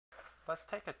Let's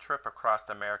take a trip across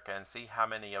America and see how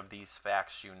many of these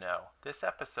facts you know. This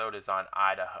episode is on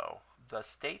Idaho. The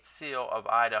state seal of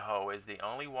Idaho is the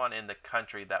only one in the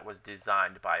country that was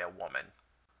designed by a woman.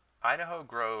 Idaho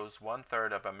grows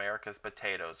 1/3 of America's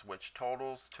potatoes, which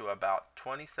totals to about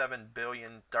 27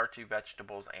 billion starchy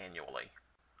vegetables annually.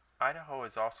 Idaho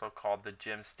is also called the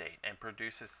Gem State and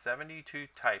produces 72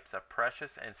 types of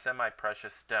precious and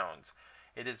semi-precious stones.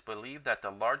 It is believed that the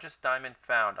largest diamond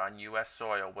found on U.S.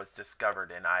 soil was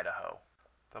discovered in Idaho.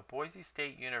 The Boise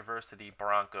State University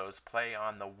Broncos play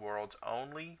on the world's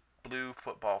only blue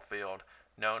football field,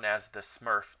 known as the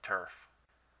Smurf turf.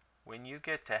 When you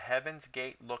get to Heaven's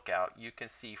Gate Lookout, you can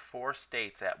see 4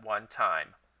 states at one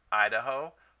time: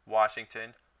 Idaho,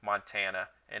 Washington, Montana,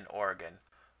 and Oregon.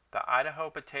 The Idaho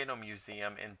Potato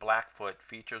Museum in Blackfoot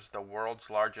features the world's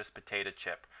largest potato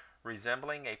chip.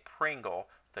 Resembling a Pringle,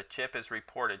 the chip is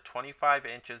reported 25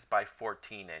 inches by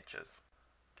 14 inches.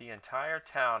 The entire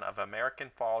town of American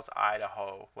Falls,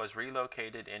 Idaho was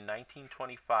relocated in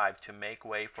 1925 to make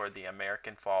way for the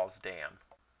American Falls Dam.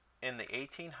 In the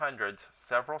 1800s,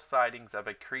 several sightings of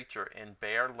a creature in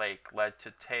Bear Lake led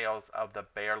to tales of the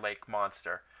Bear Lake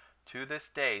Monster. To this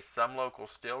day, some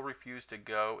locals still refuse to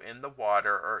go in the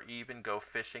water or even go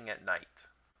fishing at night.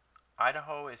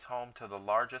 Idaho is home to the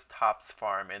largest hops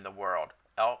farm in the world,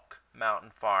 Elk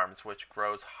Mountain Farms, which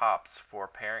grows hops for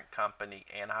parent company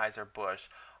Anheuser-Bush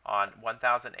on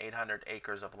 1,800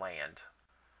 acres of land.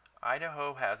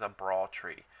 Idaho has a brawl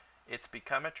tree. It's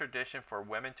become a tradition for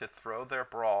women to throw their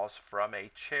brawls from a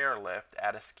chairlift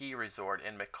at a ski resort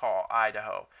in McCall,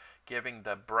 Idaho, giving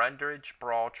the Brundage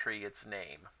Brawl Tree its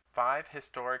name. 5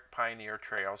 historic pioneer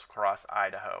trails cross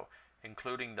Idaho,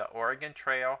 including the Oregon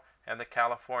Trail and the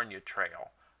California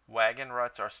Trail. Wagon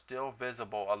ruts are still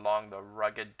visible along the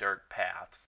rugged dirt paths.